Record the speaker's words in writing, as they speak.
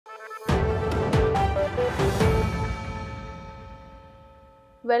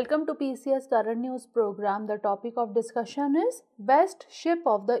Welcome to PCS Current News Program. The topic of discussion is Best Ship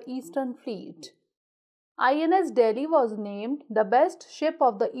of the Eastern Fleet. INS Delhi was named the best ship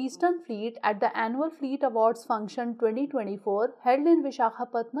of the Eastern Fleet at the annual Fleet Awards Function 2024 held in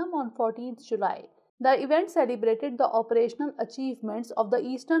Visakhapatnam on 14th July. The event celebrated the operational achievements of the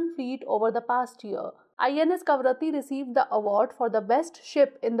Eastern Fleet over the past year. INS 𝐃𝐫𝐢𝐬𝐡𝐭𝐢 received the award for the best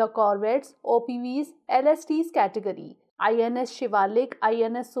ship in the corvettes, OPVs, LSTs category. INS 𝐃𝐫𝐢𝐬𝐡𝐭𝐢,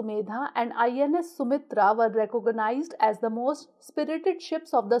 INS Sumedha and INS Sumitra were recognized as the most spirited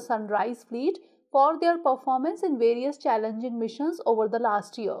ships of the Sunrise Fleet for their performance in various challenging missions over the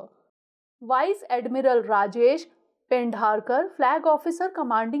last year. Vice Admiral Rajesh Pendharkar, Flag Officer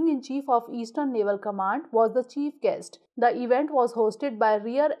Commanding-in-Chief of Eastern Naval Command, was the chief guest. The event was hosted by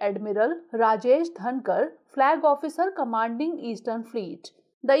Rear Admiral Rajesh Dhankar, Flag Officer Commanding Eastern Fleet.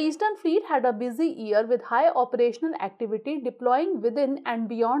 The Eastern Fleet had a busy year with high operational activity deploying within and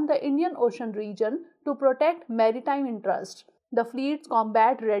beyond the Indian Ocean region to protect maritime interests. The fleet's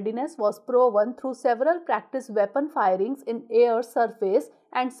combat readiness was proven through several practice weapon firings in air, surface,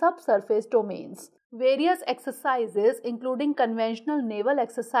 and subsurface domains. Various exercises, including conventional naval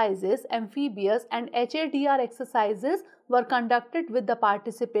exercises, amphibious, and HADR exercises, were conducted with the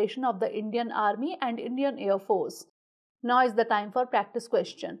participation of the Indian Army and Indian Air Force. Now is the time for practice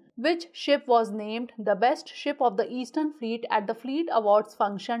question. Which ship was named the best ship of the Eastern Fleet at the Fleet Awards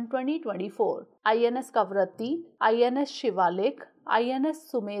Function 2024? INS 𝐃𝐫𝐢𝐬𝐡𝐭𝐢, INS 𝐃𝐫𝐢𝐬𝐴𝐬𝐽𝐿𝐴, INS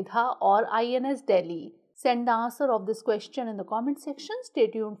Sumedha, or INS Delhi? Send the answer of this question in the comment section. Stay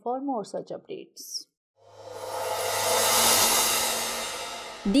tuned for more such updates.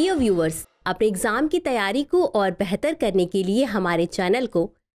 Dear viewers, अपने exam की तैयारी को और बेहतर करने के लिए हमारे चैनल को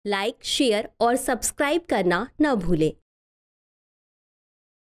लाइक, शेयर और सब्सक्राइब करना न भूलें।